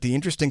the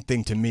interesting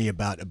thing to me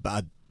about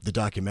the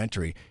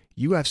documentary,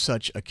 you have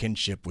such a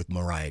kinship with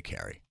Mariah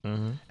Carey.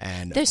 Mm-hmm.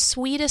 And the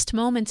sweetest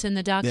moments in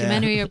the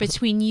documentary are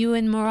between you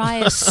and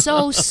Mariah.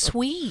 So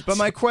sweet. But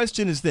my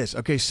question is this.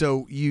 Okay,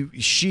 so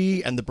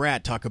she and the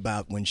Brat talk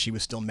about when she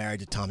was still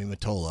married to Tommy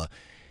Mottola.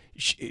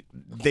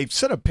 They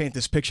sort of paint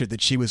this picture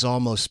that she was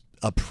almost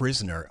a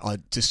prisoner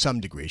to some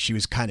degree. She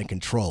was kind of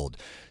controlled.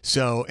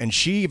 So, and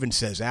she even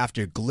says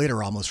after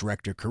Glitter almost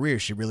wrecked her career,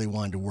 she really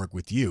wanted to work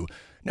with you.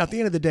 Now, at the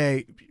end of the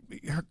day,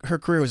 her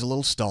career was a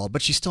little stalled,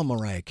 but she's still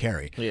Mariah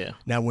Carey. Yeah.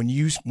 Now,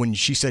 when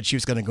she said she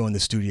was going to go in the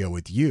studio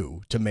with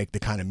you to make the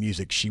kind of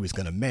music she was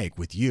going to make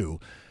with you,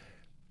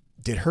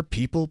 did her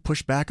people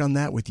push back on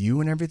that with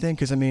you and everything?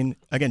 Because, I mean,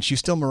 again, she's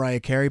still Mariah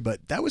Carey,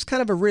 but that was kind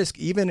of a risk,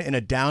 even in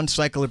a down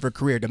cycle of her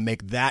career, to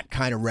make that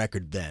kind of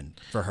record then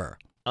for her.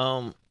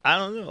 I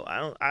don't know.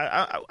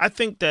 I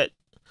think that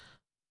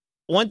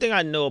one thing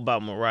I know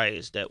about Mariah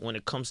is that when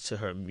it comes to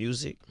her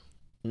music,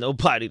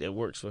 nobody that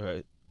works for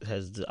her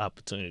has the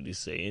opportunity to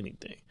say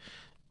anything.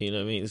 You know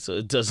what I mean? So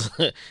it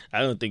doesn't. I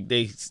don't think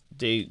they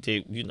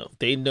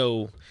they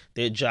know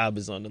their job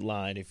is on the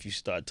line if you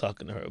start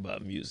talking to her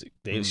about music.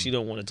 She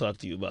don't want to talk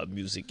to you about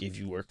music if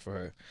you work for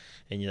her,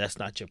 and that's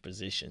not your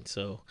position.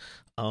 So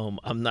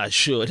I'm not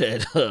sure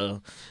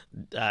that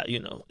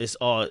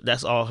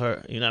that's all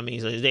her. You know what I mean?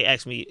 So they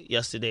asked me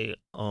yesterday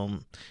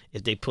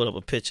if they put up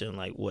a picture and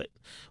like what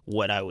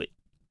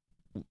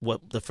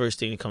the first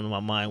thing that comes to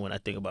my mind when I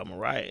think about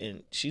Mariah,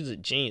 and she's a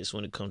genius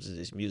when it comes to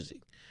this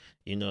music.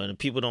 And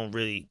people don't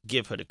really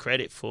give her the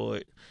credit for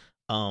it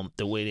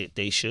the way that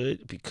they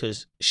should,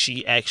 because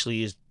she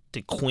actually is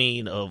the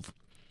queen of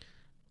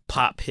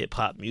pop,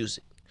 hip-hop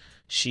music.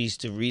 She's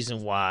the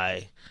reason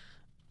why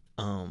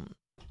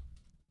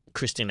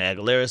Christina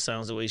Aguilera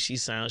sounds the way she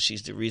sounds.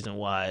 She's the reason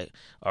why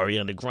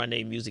Ariana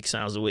Grande music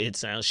sounds the way it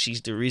sounds.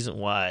 She's the reason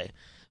why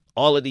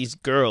all of these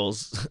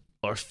girls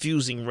are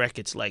fusing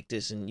records like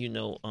this. And,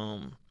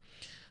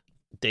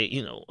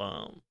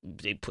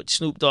 they put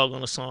Snoop Dogg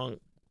on a song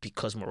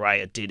because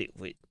Mariah did it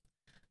with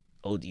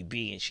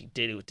ODB, and she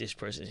did it with this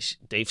person.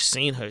 They've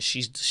seen her.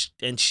 She's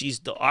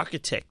the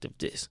architect of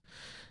this.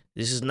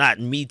 This is not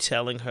me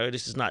telling her.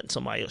 This is not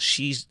somebody else.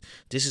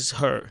 This is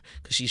her,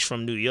 because she's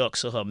from New York.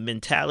 So her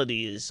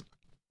mentality is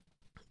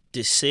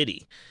this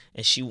city,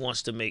 and she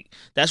wants to make.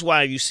 That's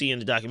why you see in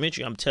the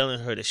documentary, I'm telling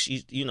her that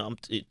she's. I'm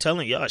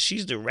telling y'all,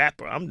 she's the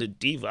rapper. I'm the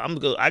diva.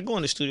 I go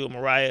in the studio with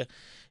Mariah,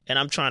 and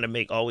I'm trying to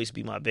make "Always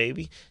Be My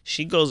Baby."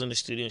 She goes in the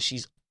studio, and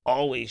she's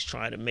always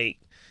trying to make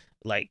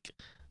like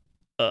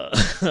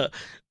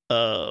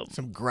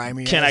some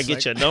grimy. Can I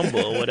get your number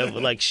or whatever?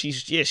 Like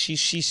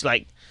she's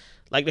like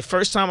the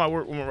first time I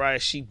worked with Mariah,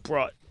 she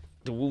brought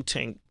the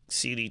Wu-Tang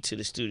CD to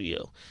the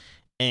studio,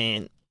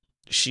 and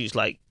she's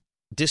like,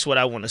 "This is what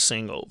I want to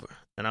sing over,"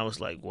 and I was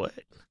like, "What?"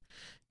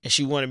 And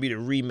she wanted me to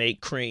remake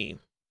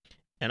Cream,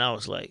 and I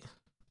was like,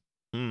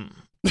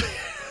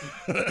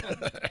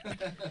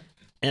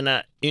 And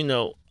at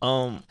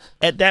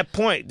that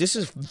point, this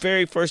is the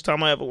very first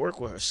time I ever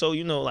worked with her. So,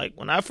 like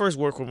when I first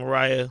worked with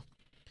Mariah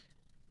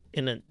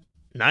in the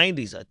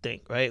 90s, I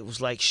think, right? It was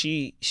like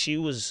she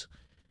was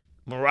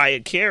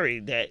Mariah Carey,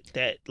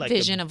 that like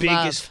Vision the of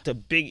biggest, love.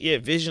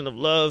 Vision of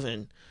Love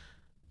and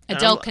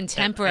adult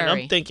contemporary.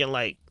 And I'm thinking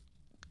like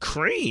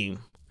Cream.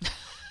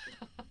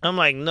 I'm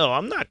like, no,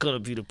 I'm not gonna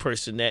be the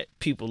person that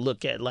people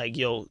look at like,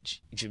 yo,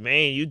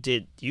 Jermaine, you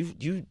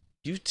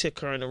took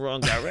her in the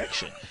wrong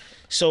direction.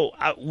 So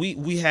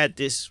we had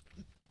this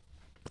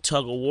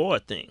tug of war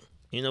thing.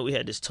 We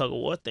had this tug of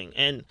war thing.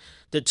 And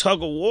the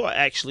tug of war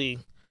actually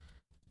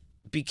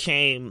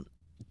became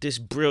this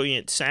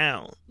brilliant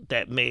sound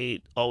that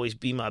made Always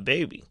Be My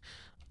Baby.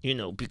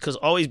 Because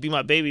Always Be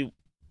My Baby,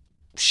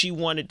 she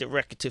wanted the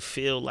record to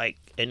feel like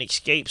an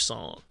escape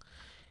song.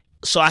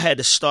 So I had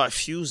to start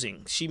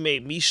fusing. She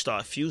made me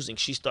start fusing.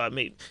 She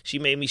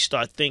made me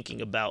start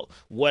thinking about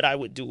what I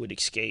would do with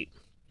Escape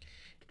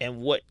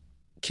and what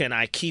can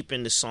I keep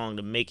in the song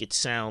to make it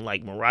sound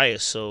like Mariah,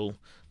 so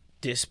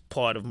this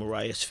part of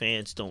Mariah's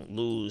fans don't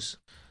lose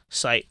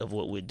sight of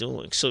what we're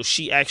doing. So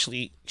she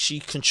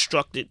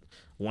constructed,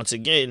 once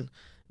again,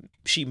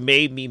 she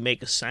made me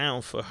make a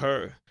sound for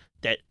her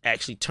that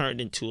actually turned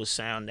into a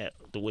sound that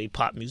the way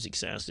pop music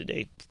sounds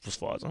today, as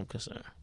far as I'm concerned.